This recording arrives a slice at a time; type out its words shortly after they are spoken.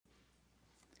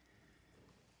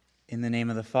In the name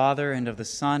of the Father, and of the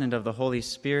Son, and of the Holy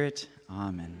Spirit.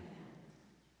 Amen.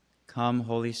 Come,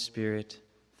 Holy Spirit,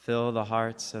 fill the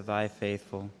hearts of thy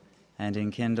faithful, and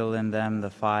enkindle in them the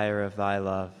fire of thy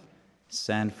love.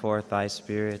 Send forth thy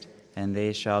Spirit, and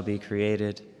they shall be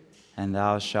created, and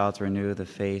thou shalt renew the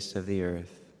face of the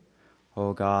earth.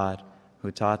 O God,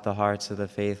 who taught the hearts of the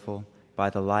faithful by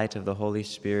the light of the Holy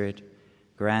Spirit,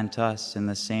 grant us in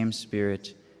the same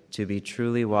Spirit to be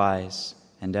truly wise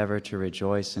and ever to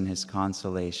rejoice in his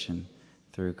consolation.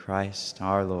 Through Christ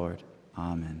our Lord.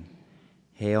 Amen.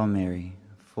 Hail Mary,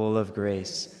 full of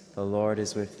grace, the Lord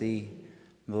is with thee.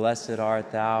 Blessed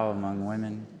art thou among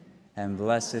women, and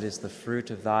blessed is the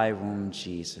fruit of thy womb,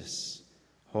 Jesus.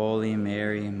 Holy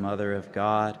Mary, Mother of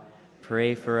God,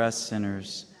 pray for us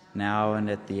sinners, now and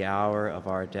at the hour of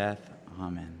our death.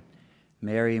 Amen.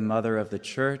 Mary, Mother of the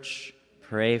Church,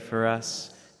 pray for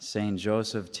us. Saint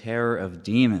Joseph, terror of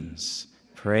demons,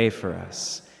 pray for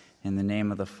us. In the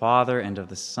name of the Father, and of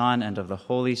the Son, and of the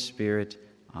Holy Spirit.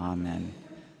 Amen.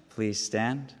 Please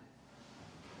stand.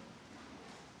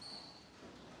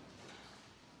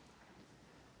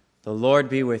 The Lord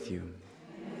be with you.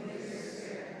 And with your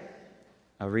spirit.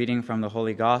 A reading from the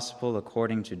Holy Gospel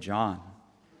according to John.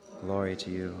 Glory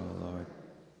to you, O Lord.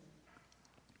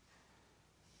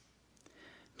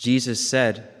 Jesus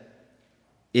said,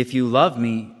 "If you love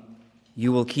me,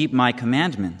 you will keep my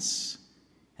commandments.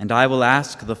 And I will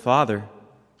ask the Father,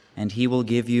 and he will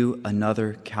give you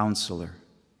another counselor,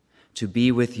 to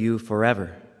be with you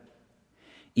forever,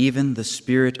 even the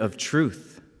Spirit of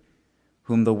truth,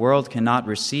 whom the world cannot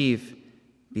receive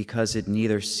because it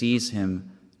neither sees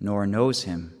him nor knows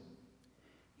him.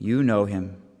 You know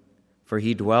him, for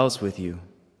he dwells with you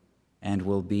and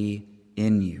will be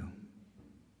in you."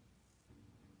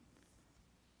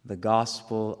 The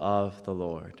Gospel of the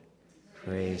Lord.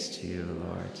 Praise to you,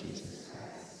 Lord Jesus.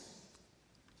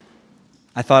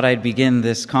 I thought I'd begin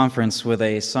this conference with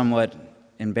a somewhat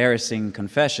embarrassing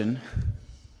confession.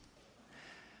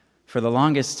 For the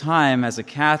longest time as a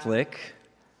Catholic,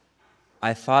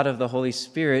 I thought of the Holy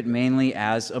Spirit mainly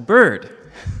as a bird.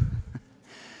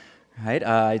 Right?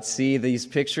 I'd see these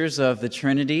pictures of the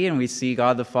Trinity, and we see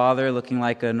God the Father looking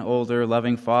like an older,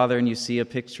 loving Father, and you see a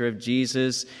picture of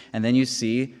Jesus, and then you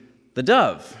see the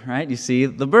dove, right? You see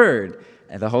the bird.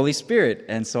 The Holy Spirit.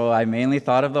 And so I mainly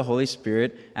thought of the Holy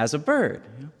Spirit as a bird,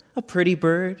 a pretty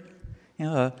bird,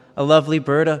 a lovely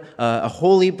bird, a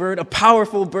holy bird, a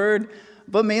powerful bird,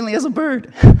 but mainly as a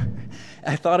bird.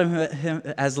 I thought of him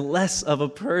as less of a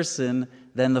person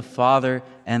than the Father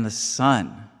and the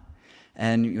Son.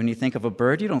 And when you think of a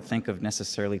bird, you don't think of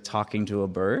necessarily talking to a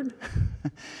bird.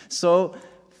 So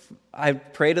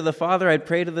I'd pray to the Father, I'd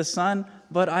pray to the Son,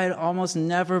 but I'd almost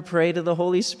never pray to the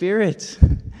Holy Spirit.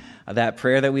 That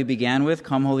prayer that we began with,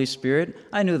 "Come, Holy Spirit,"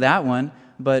 I knew that one,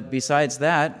 but besides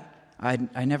that,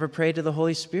 I never prayed to the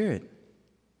Holy Spirit.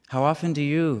 How often do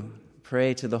you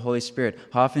pray to the Holy Spirit?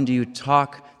 How often do you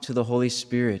talk to the Holy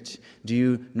Spirit? Do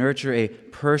you nurture a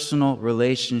personal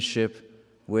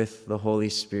relationship with the Holy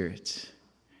Spirit?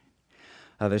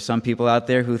 There's some people out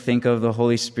there who think of the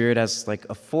Holy Spirit as like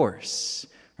a force,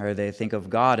 or they think of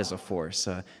God as a force.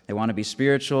 They want to be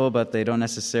spiritual, but they don't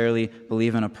necessarily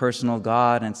believe in a personal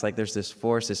God. And it's like there's this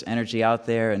force, this energy out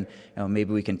there, and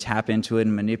maybe we can tap into it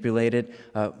and manipulate it.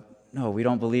 No, we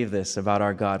don't believe this about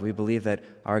our God. We believe that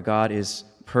our God is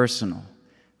personal,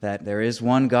 that there is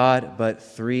one God, but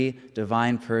three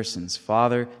divine persons,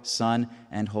 Father, Son,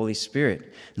 and Holy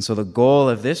Spirit. And so the goal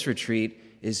of this retreat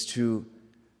is to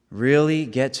really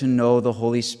get to know the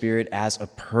Holy Spirit as a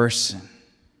person,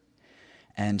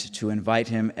 and to invite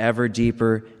him ever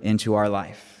deeper into our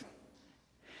life.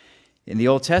 In the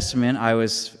Old Testament, I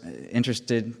was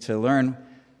interested to learn,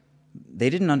 they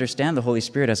didn't understand the Holy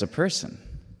Spirit as a person.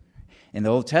 In the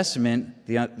Old Testament,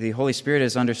 the Holy Spirit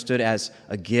is understood as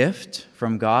a gift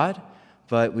from God,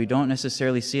 but we don't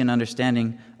necessarily see an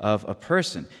understanding of a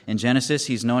person. In Genesis,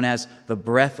 he's known as the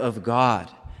breath of God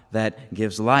that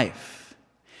gives life.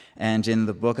 And in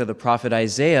the book of the prophet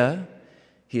Isaiah,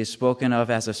 he is spoken of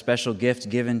as a special gift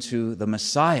given to the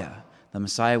Messiah. The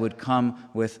Messiah would come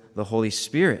with the Holy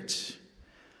Spirit.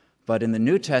 But in the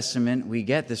New Testament, we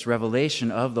get this revelation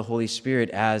of the Holy Spirit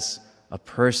as a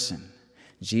person.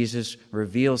 Jesus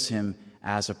reveals him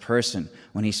as a person.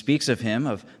 When he speaks of him,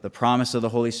 of the promise of the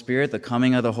Holy Spirit, the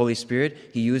coming of the Holy Spirit,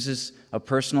 he uses a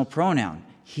personal pronoun,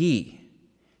 he,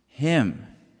 him.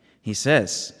 He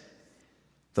says,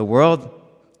 "The world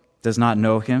does not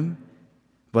know him,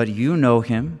 but you know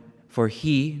him, for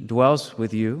he dwells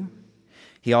with you."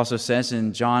 He also says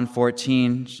in John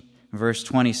 14, verse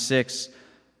 26,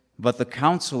 "But the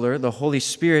Counselor, the Holy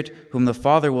Spirit, whom the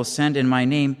Father will send in my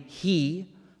name, he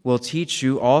will teach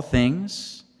you all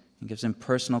things. He gives him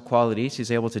personal qualities.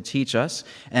 He's able to teach us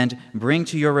and bring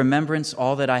to your remembrance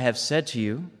all that I have said to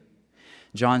you.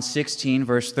 John 16,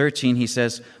 verse 13, he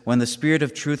says, when the Spirit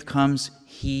of truth comes,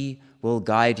 he will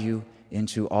guide you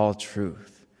into all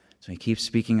truth. So he keeps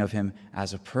speaking of him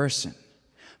as a person.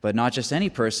 But not just any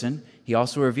person, he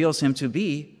also reveals him to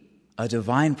be a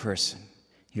divine person.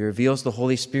 He reveals the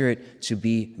Holy Spirit to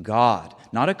be God,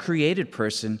 not a created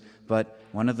person, but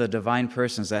one of the divine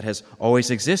persons that has always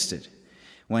existed.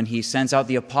 When he sends out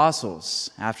the apostles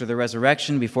after the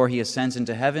resurrection, before he ascends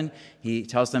into heaven, he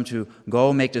tells them to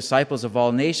go make disciples of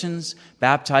all nations,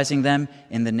 baptizing them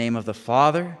in the name of the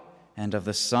Father and of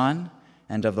the Son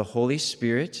and of the Holy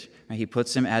Spirit. He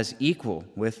puts him as equal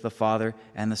with the Father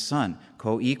and the Son,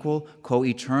 co-equal,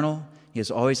 co-eternal. He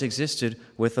has always existed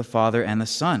with the Father and the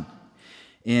Son.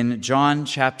 In John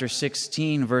chapter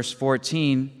 16, verse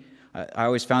 14, I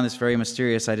always found this very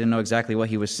mysterious. I didn't know exactly what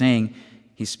he was saying.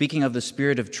 He's speaking of the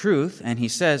Spirit of truth, and he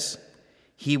says,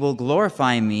 he will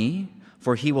glorify me,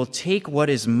 for he will take what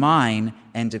is mine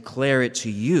and declare it to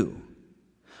you.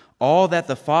 All that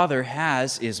the Father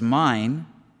has is mine.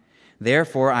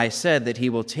 Therefore I said that he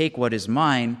will take what is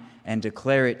mine and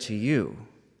declare it to you.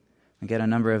 I get a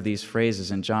number of these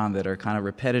phrases in John that are kind of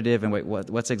repetitive, and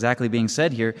what's exactly being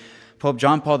said here? Pope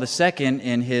John Paul II,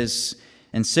 in his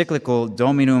encyclical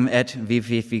Dominum et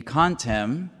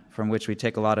Vivificantem, from which we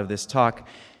take a lot of this talk,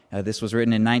 this was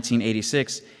written in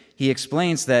 1986, he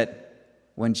explains that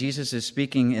when Jesus is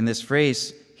speaking in this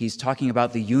phrase, he's talking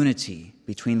about the unity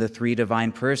between the three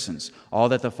divine persons. All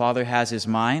that the Father has is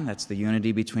mine. That's the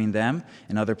unity between them.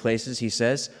 In other places, he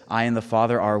says, I and the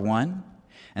Father are one.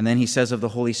 And then he says of the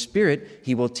Holy Spirit,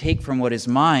 he will take from what is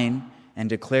mine and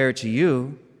declare it to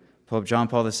you. Pope John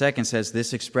Paul II says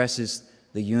this expresses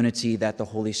the unity that the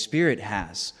Holy Spirit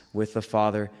has with the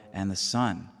Father and the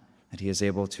Son, that he is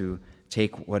able to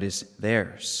take what is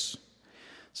theirs.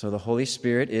 So the Holy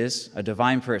Spirit is a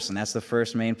divine person. That's the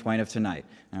first main point of tonight.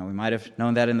 Now, we might have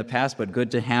known that in the past, but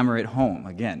good to hammer it home.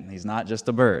 Again, he's not just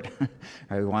a bird.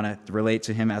 Right, we want to relate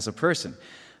to him as a person.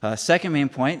 Second main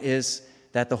point is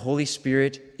that the Holy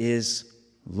Spirit is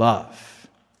love.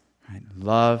 Right?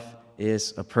 Love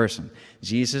is a person.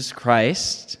 Jesus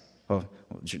Christ,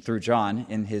 through John,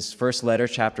 in his first letter,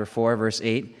 chapter 4, verse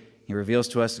 8, he reveals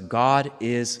to us God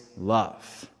is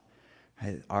love.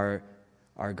 Right?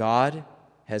 Our God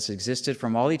has existed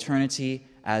from all eternity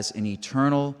as an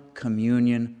eternal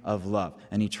communion of love,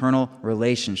 an eternal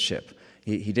relationship.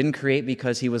 He didn't create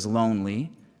because he was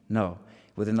lonely. No.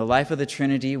 Within the life of the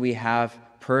Trinity, we have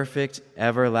perfect,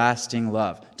 everlasting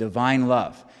love, divine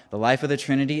love. The life of the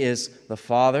Trinity is the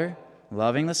Father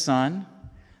loving the Son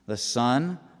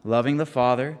loving the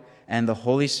Father, and the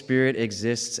Holy Spirit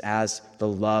exists as the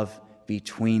love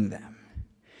between them.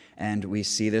 And we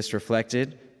see this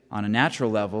reflected on a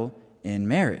natural level in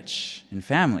marriage, in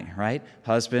family, right?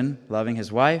 Husband loving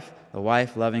his wife, the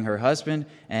wife loving her husband,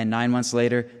 and 9 months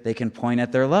later, they can point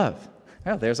at their love.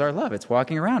 Well, there's our love. It's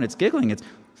walking around, it's giggling, it's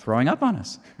throwing up on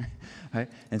us. Right?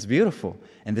 It's beautiful.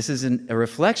 And this is a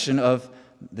reflection of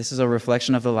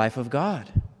the life of God.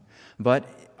 But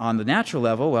on the natural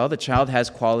level, well, the child has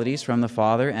qualities from the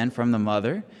father and from the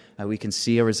mother. We can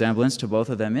see a resemblance to both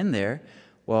of them in there.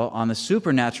 Well, on the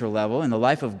supernatural level, in the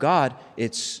life of God,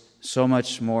 it's so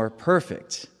much more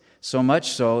perfect. So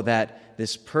much so that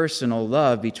this personal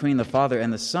love between the Father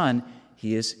and the Son,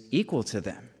 he is equal to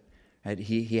them. Right?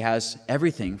 He has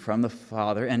everything from the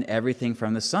Father and everything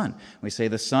from the Son. We say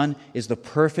the Son is the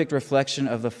perfect reflection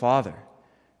of the Father.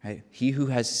 Right? He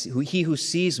who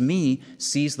sees me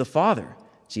sees the Father,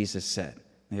 Jesus said.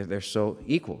 They're so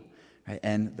equal. Right?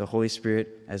 And the Holy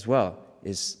Spirit as well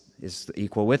is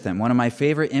equal with them. One of my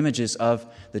favorite images of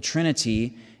the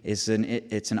Trinity is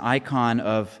it's an icon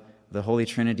of the Holy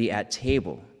Trinity at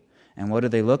table. And what do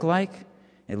they look like?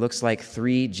 It looks like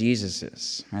 3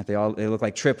 Jesuses. Right? They look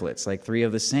like triplets, like 3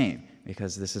 of the same,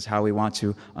 because this is how we want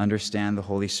to understand the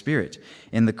Holy Spirit.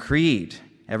 In the Creed,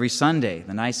 every Sunday,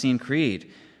 the Nicene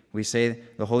Creed, we say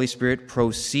the Holy Spirit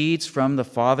proceeds from the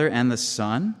Father and the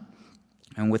Son,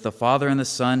 and with the Father and the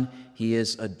Son, he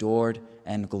is adored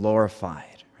and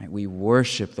glorified. Right? We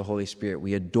worship the Holy Spirit.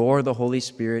 We adore the Holy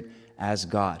Spirit as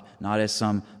God, not as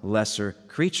some lesser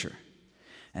creature.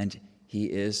 And he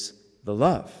is the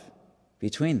love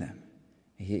between them.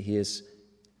 He is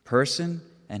person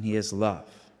and he is love.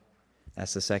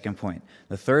 That's the second point.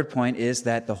 The third point is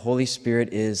that the Holy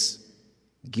Spirit is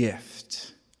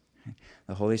gift.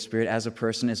 The Holy Spirit as a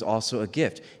person is also a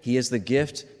gift. He is the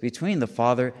gift between the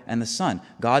Father and the Son.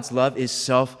 God's love is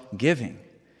self-giving.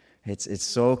 It's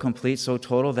so complete, so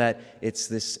total, that it's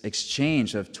this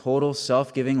exchange of total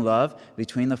self-giving love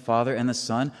between the Father and the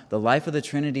Son. The life of the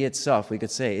Trinity itself, we could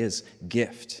say, is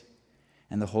gift.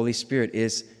 And the Holy Spirit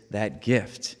is that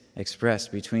gift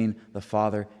expressed between the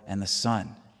Father and the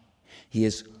Son. He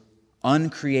is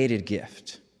uncreated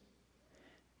gift.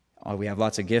 We have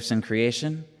lots of gifts in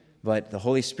creation, but the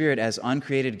Holy Spirit as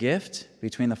uncreated gift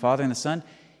between the Father and the Son,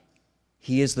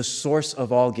 He is the source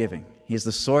of all giving. He is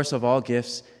the source of all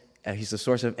gifts. He's the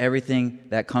source of everything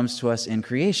that comes to us in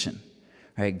creation.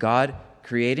 Right? God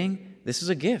creating, this is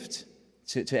a gift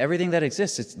to everything that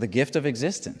exists. It's the gift of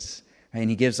existence. Right? And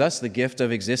He gives us the gift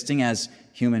of existing as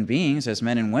human beings, as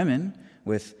men and women,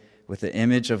 with the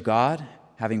image of God,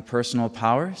 having personal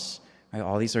powers. Right?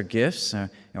 All these are gifts.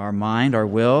 Our mind, our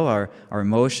will, our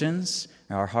emotions,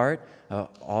 our heart,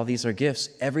 all these are gifts.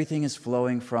 Everything is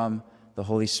flowing from the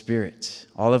Holy Spirit.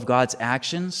 All of God's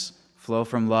actions flow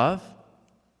from love.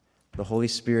 The Holy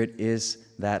Spirit is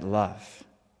that love.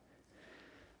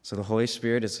 So the Holy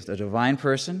Spirit is a divine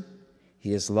person.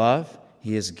 He is love.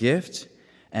 He is gift.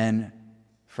 And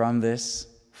from this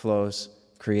flows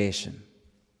creation.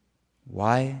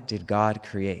 Why did God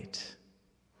create?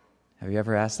 Have you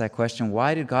ever asked that question?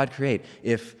 Why did God create?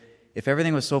 If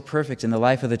everything was so perfect in the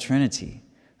life of the Trinity,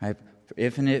 right?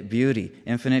 Infinite beauty,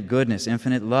 infinite goodness,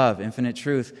 infinite love, infinite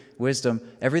truth, wisdom,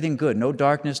 everything good. No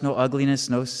darkness, no ugliness,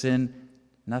 no sin,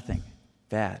 nothing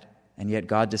bad. And yet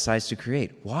God decides to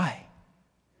create. Why?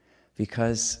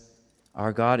 Because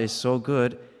our God is so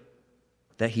good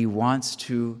that He wants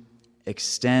to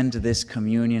extend this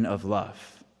communion of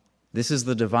love. This is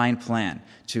the divine plan,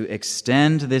 to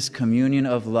extend this communion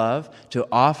of love, to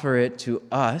offer it to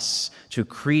us, to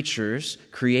creatures,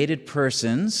 created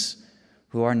persons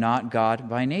who are not God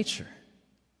by nature.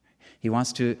 He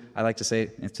wants to, I like to say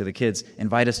to the kids,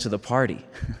 invite us to the party.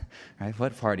 Right?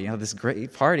 What party? This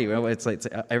great party. It's like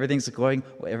everything's going,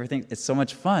 it's so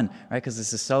much fun, right? Because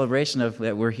it's a celebration of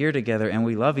that we're here together and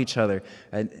we love each other.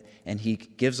 And He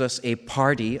gives us a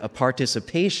party, a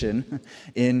participation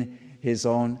in His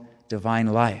own divine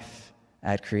life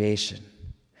at creation.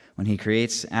 When He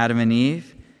creates Adam and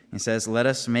Eve, He says, "Let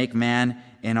us make man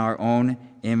in our own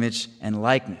image and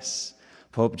likeness."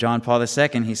 Pope John Paul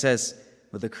II, he says,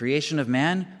 with the creation of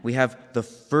man, we have the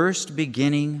first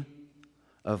beginning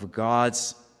of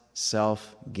God's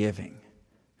self-giving.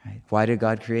 Right? Why did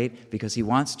God create? Because He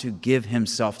wants to give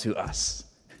Himself to us.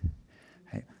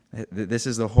 Right? This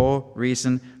is the whole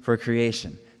reason for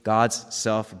creation, God's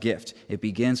self-gift. It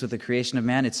begins with the creation of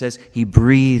man. It says He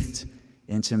breathed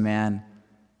into man,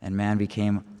 and man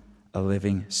became a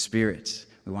living spirit.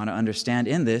 We want to understand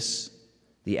in this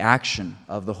the action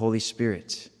of the Holy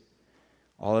Spirit.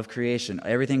 All of creation,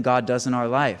 everything God does in our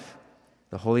life,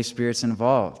 the Holy Spirit's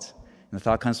involved. And the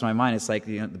thought comes to my mind, it's like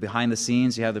behind the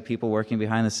scenes, you have the people working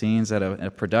behind the scenes at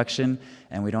a production,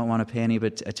 and we don't want to pay any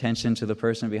attention to the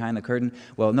person behind the curtain.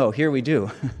 Well, no, here we do.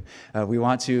 We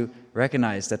want to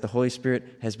recognize that the Holy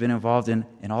Spirit has been involved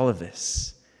in all of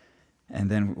this. And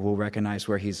then we'll recognize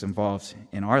where He's involved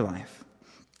in our life.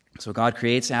 So God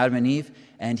creates Adam and Eve,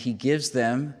 and He gives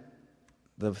them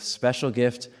the special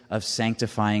gift of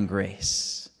sanctifying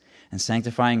grace. And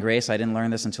sanctifying grace, I didn't learn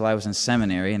this until I was in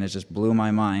seminary, and it just blew my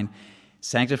mind.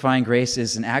 Sanctifying grace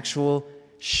is an actual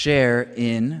share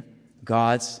in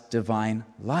God's divine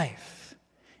life.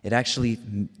 It actually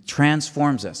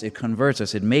transforms us. It converts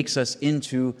us. It makes us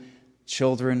into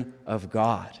children of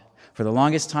God. For the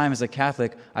longest time as a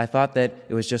Catholic, I thought that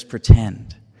it was just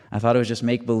pretend. I thought it was just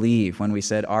make-believe when we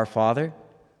said, "Our Father."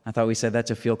 I thought we said that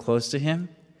to feel close to Him.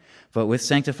 But with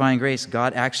sanctifying grace,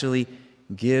 God actually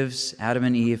gives Adam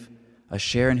and Eve a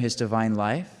share in His divine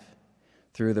life.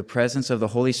 Through the presence of the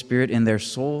Holy Spirit in their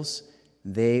souls,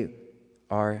 they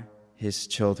are His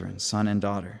children, son and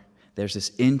daughter. There's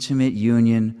this intimate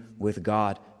union with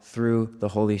God through the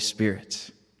Holy Spirit.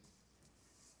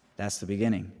 That's the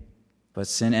beginning. But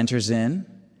sin enters in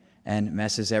and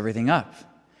messes everything up.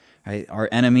 Right? Our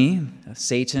enemy,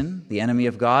 Satan, the enemy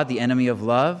of God, the enemy of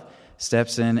love,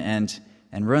 steps in and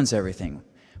ruins everything.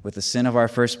 With the sin of our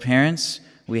first parents,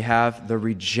 we have the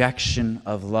rejection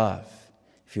of love.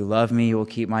 If you love me, you will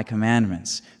keep my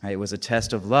commandments. Right? It was a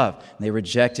test of love. They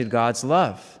rejected God's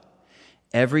love.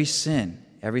 Every sin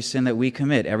that we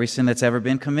commit, every sin that's ever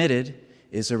been committed,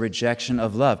 is a rejection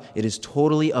of love. It is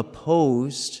totally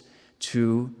opposed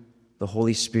to the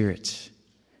Holy Spirit.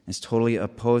 It's totally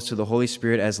opposed to the Holy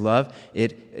Spirit as love.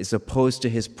 It is opposed to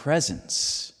His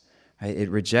presence. Right? It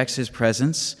rejects His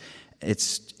presence.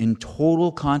 It's in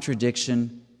total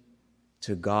contradiction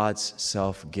to God's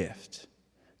self-gift.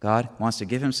 God wants to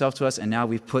give Himself to us, and now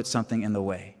we've put something in the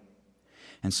way.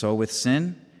 And so with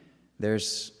sin,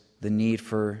 there's the need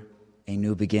for a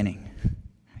new beginning.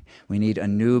 We need a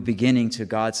new beginning to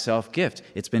God's self-gift.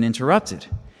 It's been interrupted.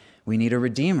 We need a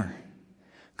Redeemer.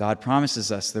 God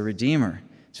promises us the Redeemer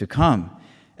to come.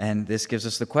 And this gives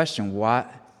us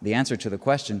the answer to the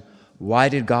question, why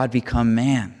did God become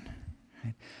man?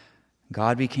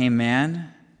 God became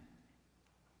man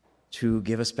to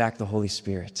give us back the Holy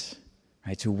Spirit,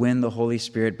 right? To win the Holy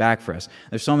Spirit back for us.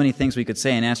 There's so many things we could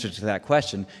say in answer to that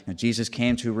question. Jesus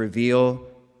came to reveal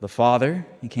the Father.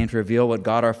 He came to reveal what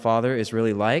God our Father is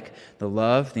really like, the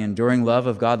love, the enduring love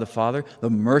of God the Father, the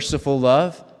merciful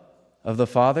love of the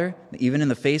Father. Even in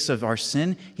the face of our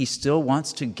sin, He still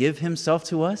wants to give Himself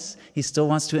to us. He still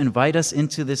wants to invite us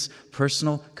into this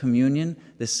personal communion,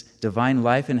 this divine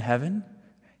life in heaven.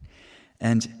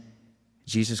 And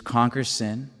Jesus conquers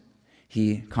sin.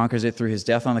 He conquers it through His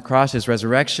death on the cross, His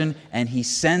resurrection, and He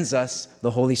sends us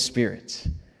the Holy Spirit.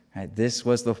 Right? This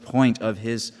was the point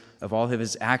of all of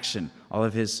His action, all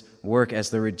of His work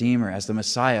as the Redeemer, as the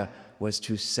Messiah, was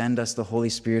to send us the Holy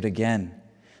Spirit again,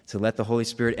 to let the Holy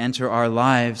Spirit enter our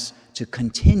lives to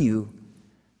continue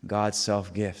God's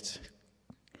self-gift.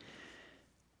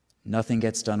 Nothing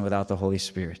gets done without the Holy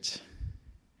Spirit.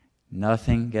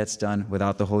 Nothing gets done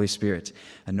without the Holy Spirit.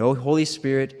 And no Holy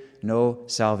Spirit, no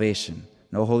salvation.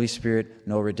 No Holy Spirit,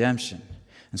 no redemption.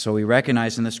 And so we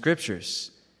recognize in the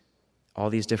Scriptures all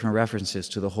these different references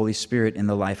to the Holy Spirit in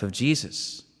the life of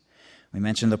Jesus. We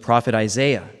mentioned the prophet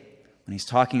Isaiah when he's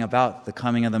talking about the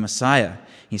coming of the Messiah.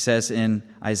 He says in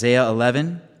Isaiah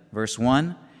 11, verse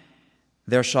 1,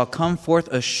 "There shall come forth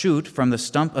a shoot from the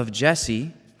stump of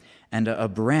Jesse, and a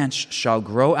branch shall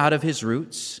grow out of his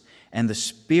roots, and the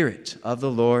Spirit of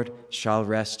the Lord shall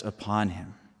rest upon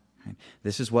him."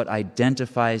 This is what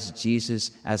identifies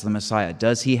Jesus as the Messiah.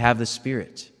 Does He have the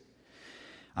Spirit?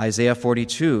 Isaiah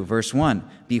 42, verse 1,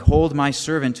 "Behold my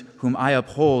servant whom I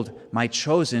uphold, my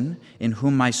chosen, in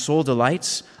whom my soul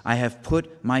delights. I have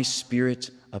put my Spirit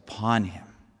upon him."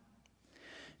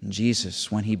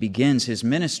 Jesus, when He begins His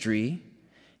ministry,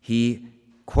 He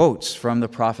quotes from the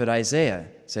prophet Isaiah.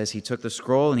 It says He took the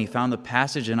scroll and He found the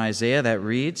passage in Isaiah that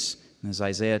reads, this is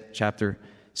Isaiah chapter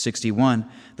 61,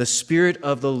 "The Spirit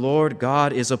of the Lord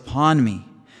God is upon me,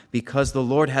 because the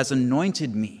Lord has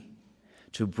anointed me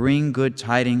to bring good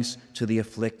tidings to the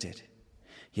afflicted.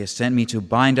 He has sent me to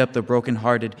bind up the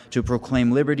brokenhearted, to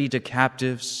proclaim liberty to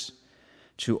captives,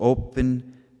 to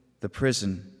open the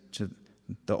prison, to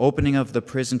the opening of the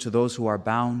prison to those who are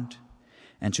bound,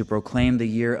 and to proclaim the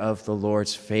year of the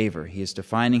Lord's favor." He is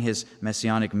defining His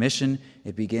messianic mission.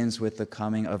 It begins with the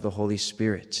coming of the Holy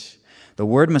Spirit. The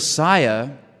word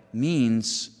Messiah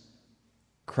means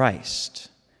Christ,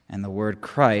 and the word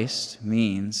Christ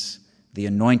means the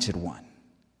anointed one.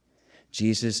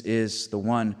 Jesus is the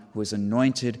one who is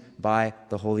anointed by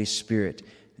the Holy Spirit.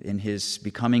 In His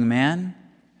becoming man,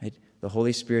 right, the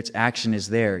Holy Spirit's action is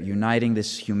there, uniting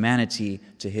this humanity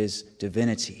to His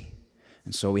divinity.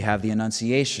 And so we have the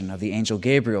annunciation of the angel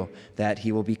Gabriel that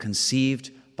He will be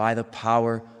conceived by the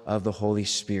power of the Holy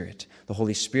Spirit. The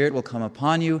Holy Spirit will come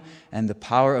upon you, and the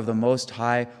power of the Most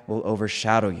High will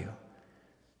overshadow you.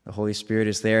 The Holy Spirit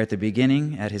is there at the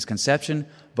beginning, at His conception,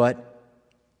 but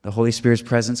the Holy Spirit's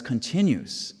presence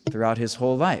continues throughout His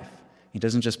whole life. He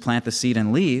doesn't just plant the seed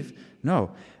and leave.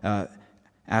 No.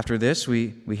 After this,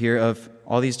 we hear of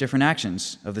all these different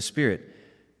actions of the Spirit.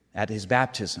 At His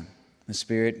baptism, the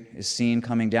Spirit is seen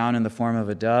coming down in the form of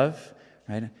a dove.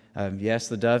 Right? Yes,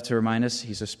 the dove, to remind us,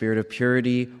 He's a spirit of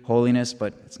purity, holiness,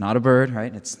 but it's not a bird,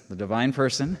 right? It's the divine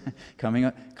person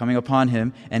coming upon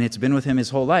Him, and it's been with Him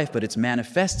His whole life, but it's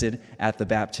manifested at the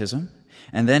baptism.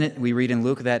 And then we read in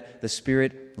Luke that the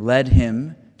Spirit led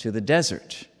Him to the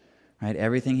desert. Right?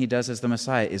 Everything He does as the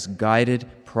Messiah is guided,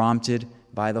 prompted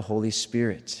by the Holy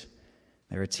Spirit.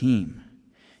 They're a team.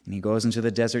 And He goes into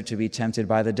the desert to be tempted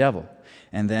by the devil.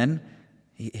 And then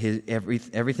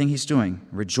everything He's doing,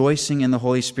 rejoicing in the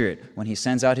Holy Spirit. When He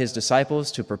sends out His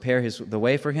disciples to prepare the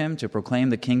way for Him, to proclaim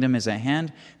the kingdom is at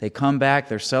hand, they come back,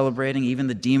 they're celebrating, even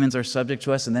the demons are subject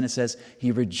to us, and then it says,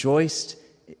 He rejoiced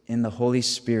in the Holy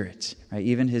Spirit, right?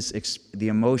 Even the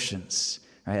emotions,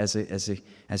 right?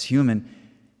 As human,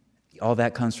 all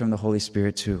that comes from the Holy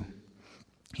Spirit too.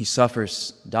 He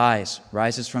suffers, dies,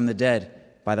 rises from the dead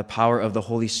by the power of the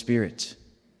Holy Spirit.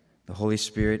 The Holy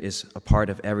Spirit is a part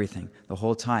of everything the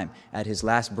whole time. At His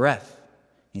last breath,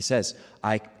 He says,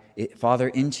 "Father,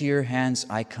 into your hands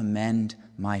I commend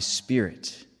my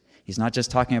spirit." He's not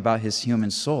just talking about His human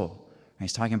soul.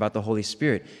 He's talking about the Holy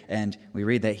Spirit. And we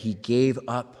read that He gave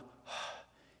up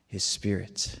His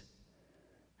Spirit.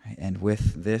 And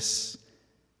with this,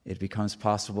 it becomes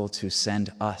possible to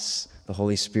send us the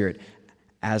Holy Spirit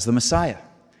as the Messiah,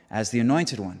 as the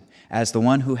anointed one. As the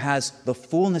one who has the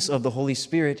fullness of the Holy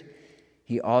Spirit,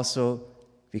 he also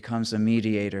becomes a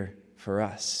mediator for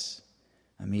us,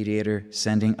 a mediator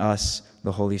sending us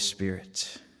the Holy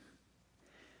Spirit.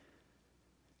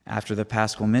 After the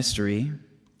Paschal mystery,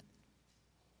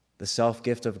 the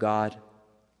self-gift of God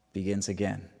begins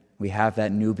again. We have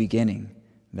that new beginning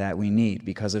that we need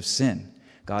because of sin.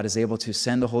 God is able to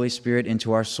send the Holy Spirit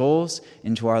into our souls,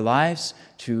 into our lives,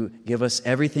 to give us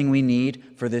everything we need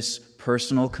for this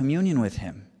personal communion with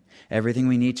Him. Everything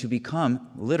we need to become,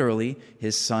 literally,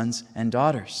 His sons and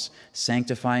daughters.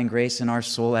 Sanctifying grace in our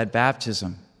soul at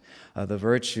baptism. The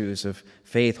virtues of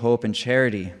faith, hope, and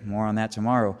charity. More on that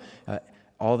tomorrow.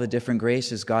 All the different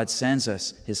graces God sends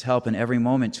us, His help in every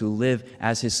moment to live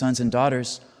as His sons and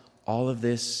daughters. All of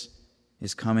this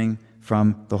is coming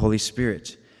from the Holy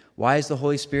Spirit. Why is the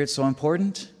Holy Spirit so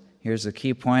important? Here's a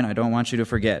key point I don't want you to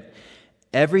forget.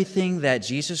 Everything that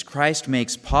Jesus Christ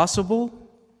makes possible,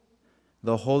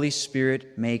 the Holy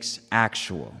Spirit makes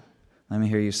actual. Let me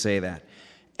hear you say that.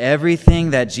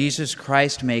 Everything that Jesus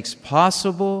Christ makes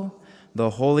possible, the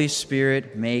Holy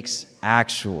Spirit makes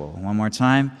actual. One more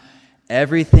time.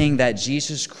 Everything that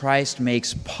Jesus Christ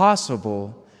makes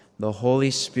possible, the Holy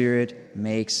Spirit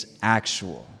makes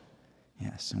actual.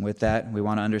 Yes, and with that, we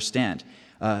want to understand.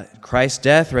 Christ's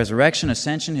death, resurrection,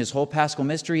 ascension, His whole Paschal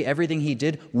mystery, everything He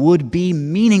did would be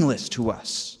meaningless to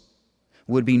us,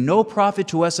 would be no profit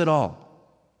to us at all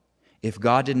if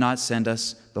God did not send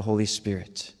us the Holy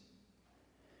Spirit.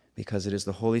 Because it is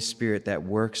the Holy Spirit that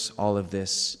works all of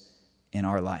this in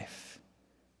our life.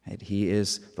 Right? He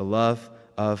is the love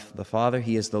of the Father.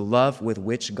 He is the love with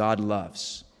which God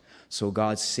loves. So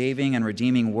God's saving and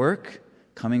redeeming work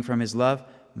coming from His love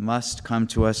must come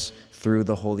to us through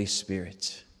the Holy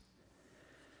Spirit.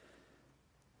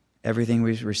 Everything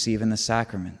we receive in the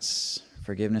sacraments,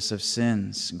 forgiveness of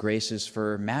sins, graces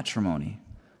for matrimony,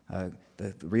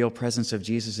 the real presence of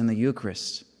Jesus in the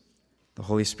Eucharist, the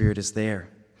Holy Spirit is there.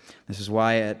 This is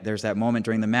why there's that moment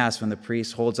during the Mass when the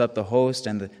priest holds up the host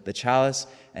and the chalice,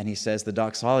 and he says the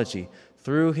doxology,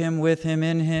 through Him, with Him,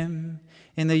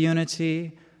 in the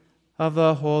unity of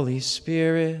the Holy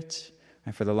Spirit.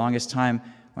 And for the longest time,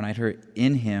 when I'd hear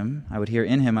in Him, I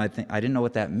didn't know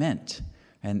what that meant.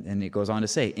 And it goes on to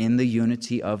say, in the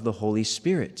unity of the Holy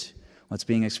Spirit. What's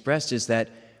being expressed is that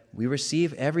we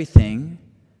receive everything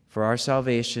for our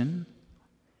salvation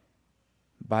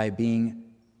by being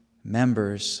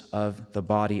members of the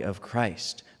body of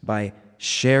Christ, by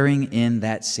sharing in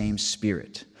that same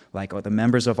Spirit. Like the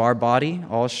members of our body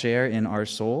all share in our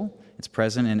soul. It's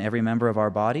present in every member of our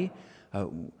body.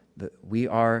 We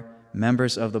are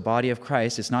members of the body of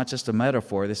Christ. It's not just a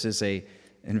metaphor. This is an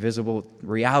invisible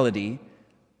reality.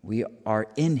 We are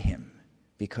in Him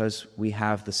because we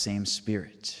have the same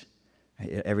Spirit.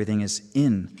 Everything is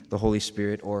in the Holy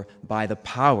Spirit or by the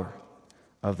power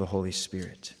of the Holy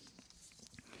Spirit.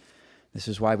 This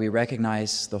is why we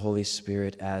recognize the Holy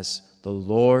Spirit as the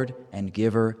Lord and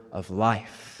giver of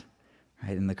life.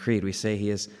 Right? In the Creed, we say He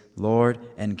is Lord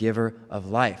and giver of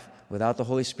life. Without the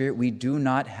Holy Spirit, we do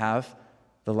not have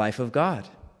the life of God.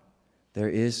 There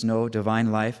is no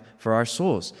divine life for our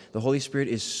souls. The Holy Spirit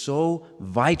is so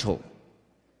vital,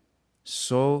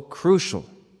 so crucial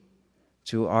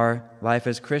to our life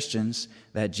as Christians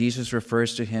that Jesus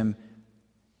refers to Him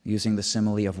using the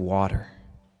simile of water.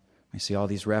 We see all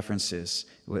these references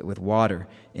with water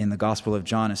in the Gospel of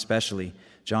John especially.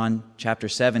 John chapter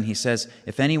 7, he says,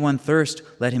 if anyone thirst,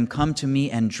 let him come to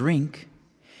me and drink.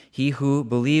 He who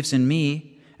believes in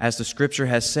me, as the Scripture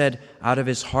has said, out of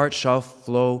his heart shall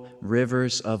flow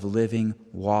rivers of living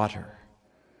water.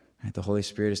 Right? The Holy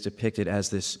Spirit is depicted as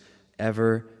this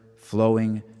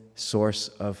ever-flowing source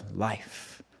of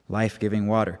life, life-giving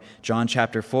water. John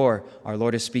chapter 4, our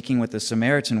Lord is speaking with the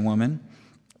Samaritan woman,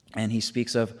 and He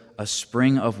speaks of a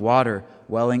spring of water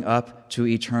welling up to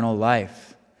eternal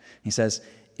life. He says,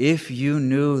 if you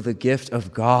knew the gift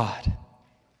of God.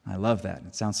 I love that.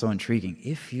 It sounds so intriguing.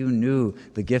 If you knew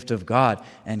the gift of God,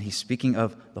 and He's speaking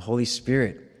of the Holy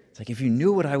Spirit. It's like, if you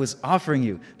knew what I was offering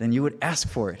you, then you would ask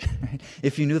for it.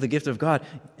 If you knew the gift of God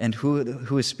and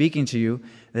who is speaking to you,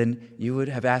 then you would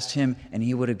have asked Him, and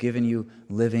He would have given you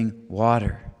living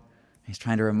water. He's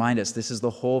trying to remind us this is the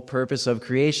whole purpose of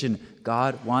creation.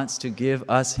 God wants to give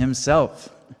us Himself,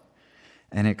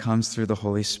 and it comes through the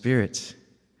Holy Spirit.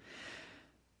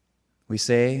 We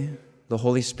say the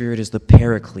Holy Spirit is the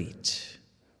Paraclete.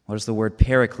 What does the word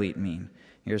Paraclete mean?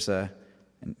 Here's an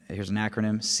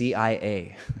acronym,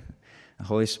 CIA. The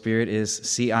Holy Spirit is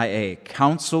CIA,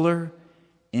 Counselor,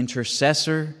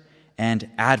 Intercessor, and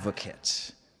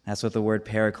Advocate. That's what the word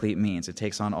Paraclete means. It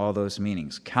takes on all those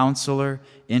meanings. Counselor,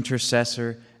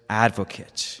 Intercessor,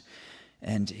 Advocate.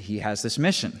 And he has this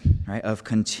mission, right, of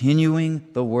continuing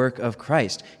the work of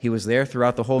Christ. He was there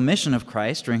throughout the whole mission of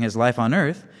Christ during his life on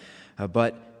earth,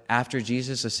 but after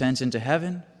Jesus ascends into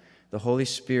heaven, the Holy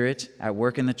Spirit at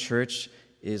work in the church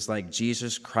is like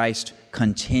Jesus Christ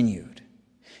continued.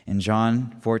 In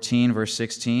John 14, verse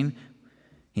 16,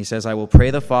 he says, I will pray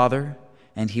the Father,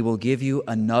 and he will give you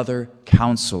another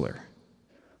counselor.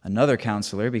 Another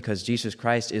counselor, because Jesus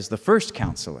Christ is the first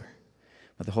counselor.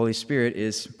 But the Holy Spirit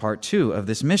is part 2 of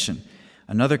this mission.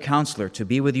 Another counselor to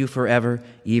be with you forever,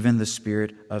 even the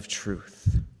Spirit of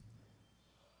truth.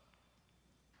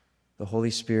 The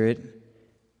Holy Spirit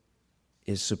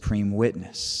is supreme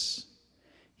witness.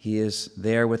 He is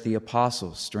there with the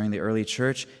apostles during the early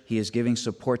church. He is giving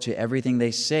support to everything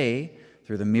they say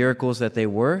through the miracles that they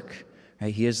work.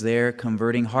 Right? He is there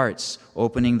converting hearts,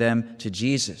 opening them to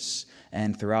Jesus.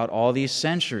 And throughout all these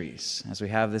centuries, as we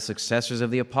have the successors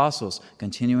of the apostles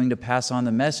continuing to pass on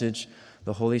the message,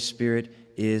 the Holy Spirit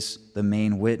is the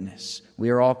main witness. We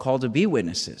are all called to be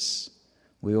witnesses.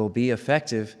 We will be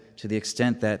effective to the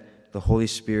extent that the Holy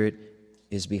Spirit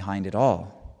is behind it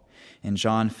all. In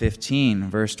John 15,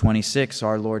 verse 26,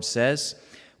 our Lord says,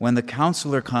 when the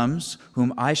Counselor comes,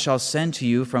 whom I shall send to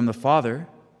you from the Father,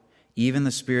 even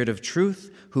the Spirit of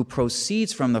truth, who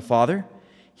proceeds from the Father,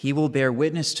 he will bear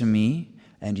witness to me,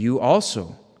 and you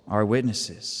also are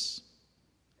witnesses,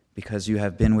 because you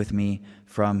have been with me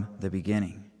from the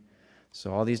beginning.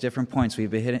 So all these different points we've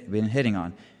been hitting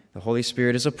on. The Holy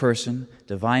Spirit is a person,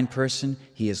 divine person.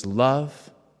 He is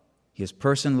love. He is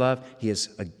person love. He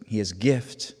is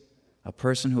gift, a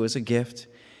person who is a gift.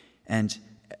 And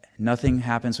nothing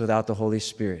happens without the Holy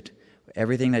Spirit.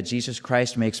 Everything that Jesus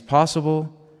Christ makes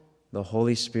possible, the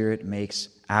Holy Spirit makes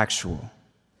actual.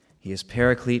 He is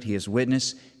Paraclete, he is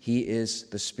witness, he is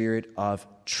the Spirit of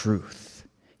truth.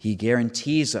 He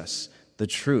guarantees us the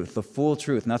truth, the full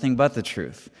truth, nothing but the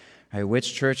truth. Right?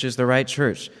 Which church is the right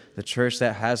church? The church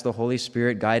that has the Holy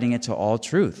Spirit guiding it to all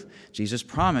truth. Jesus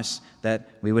promised that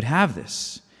we would have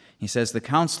this. He says, the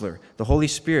Counselor, the Holy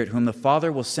Spirit, whom the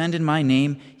Father will send in my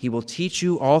name, he will teach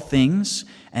you all things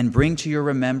and bring to your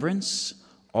remembrance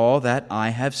all that I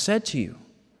have said to you.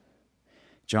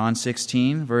 John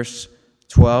 16, verse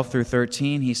 12 through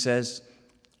 13, he says,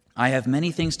 I have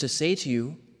many things to say to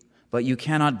you, but you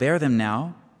cannot bear them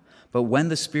now. But when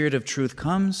the Spirit of truth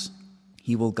comes,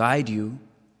 he will guide you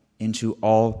into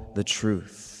all the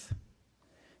truth.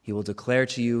 He will declare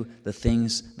to you the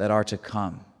things that are to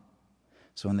come.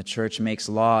 So when the church makes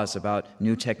laws about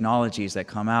new technologies that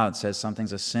come out, says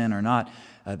something's a sin or not,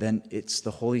 then it's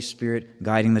the Holy Spirit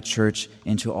guiding the church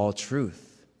into all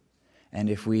truth. And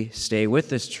if we stay with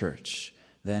this church,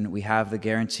 then we have the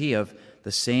guarantee of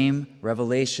the same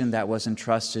revelation that was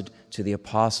entrusted to the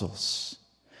apostles.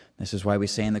 This is why we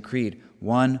say in the Creed,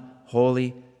 one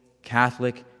holy,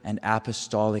 Catholic, and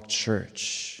apostolic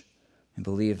church, and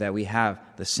believe that we have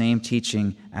the same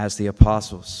teaching as the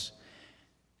apostles.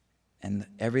 And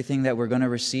everything that we're going to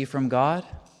receive from God,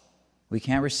 we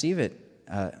can't receive it.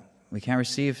 We can't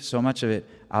receive so much of it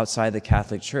outside the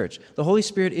Catholic Church. The Holy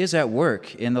Spirit is at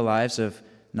work in the lives of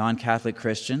non-Catholic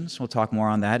Christians. We'll talk more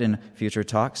on that in future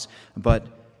talks. But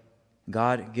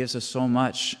God gives us so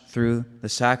much through the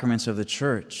sacraments of the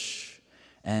church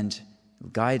and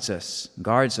guides us,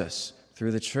 guards us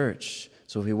through the church.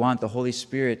 So if we want the Holy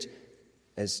Spirit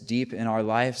as deep in our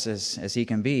lives as he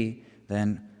can be,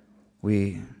 then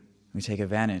we take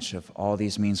advantage of all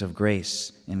these means of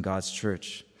grace in God's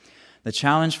church. The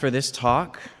challenge for this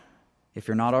talk, if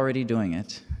you're not already doing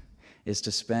it, is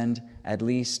to spend at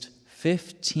least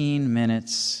 15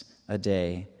 minutes a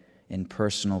day in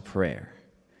personal prayer.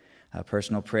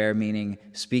 Personal prayer meaning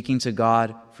speaking to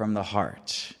God from the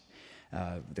heart.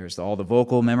 There's all the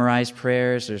vocal memorized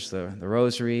prayers, there's the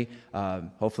rosary.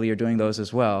 Hopefully you're doing those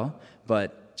as well.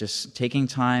 But just taking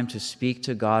time to speak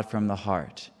to God from the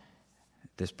heart.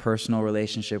 This personal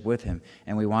relationship with him.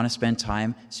 And we want to spend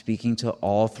time speaking to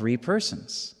all three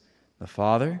persons. The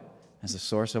Father as the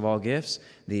source of all gifts,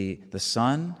 the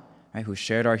Son, right, who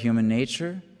shared our human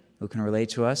nature, who can relate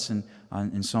to us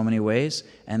in so many ways,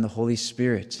 and the Holy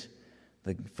Spirit,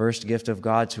 the first gift of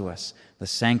God to us, the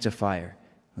sanctifier,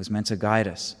 who's meant to guide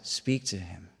us. Speak to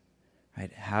him,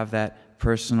 right? Have that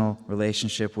personal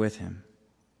relationship with him.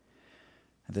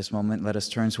 At this moment, let us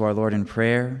turn to our Lord in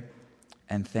prayer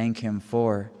and thank him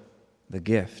for the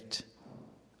gift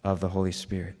of the Holy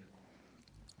Spirit.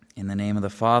 In the name of the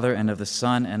Father, and of the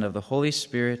Son, and of the Holy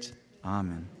Spirit,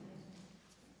 amen.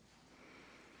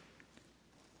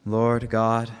 Lord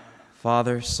God,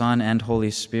 Father, Son, and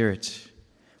Holy Spirit,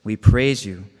 we praise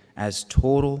you as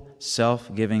total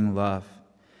self-giving love,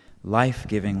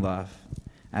 life-giving love,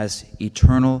 as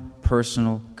eternal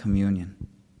personal communion.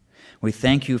 We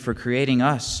thank you for creating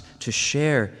us to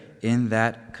share in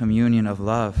that communion of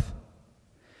love.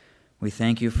 We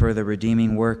thank you for the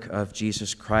redeeming work of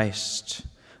Jesus Christ,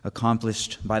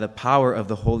 accomplished by the power of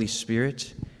the Holy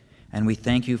Spirit, and we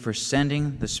thank you for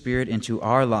sending the Spirit into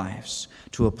our lives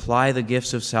to apply the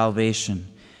gifts of salvation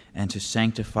and to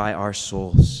sanctify our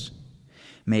souls.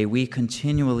 May we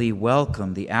continually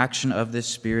welcome the action of this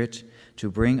Spirit to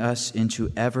bring us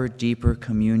into ever deeper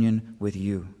communion with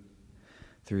you.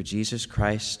 Through Jesus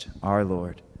Christ our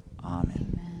Lord.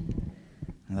 Amen.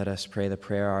 And let us pray the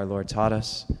prayer our Lord taught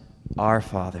us. Our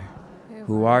Father,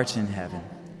 who art in heaven,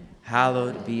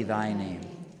 hallowed be thy name.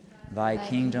 Thy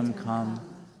kingdom come,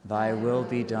 thy will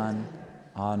be done,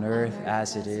 on earth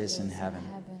as it is in heaven.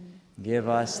 Give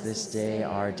us this day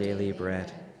our daily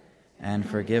bread, and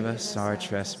forgive us our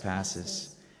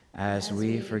trespasses, as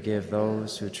we forgive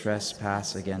those who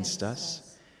trespass against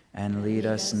us. And lead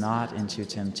us not into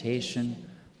temptation,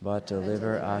 but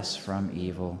deliver us from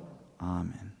evil.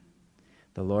 Amen.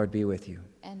 The Lord be with you.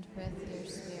 And with your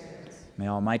spirit. May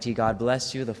Almighty God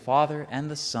bless you, the Father, and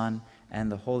the Son,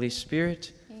 and the Holy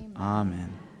Spirit. Amen.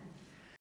 Amen.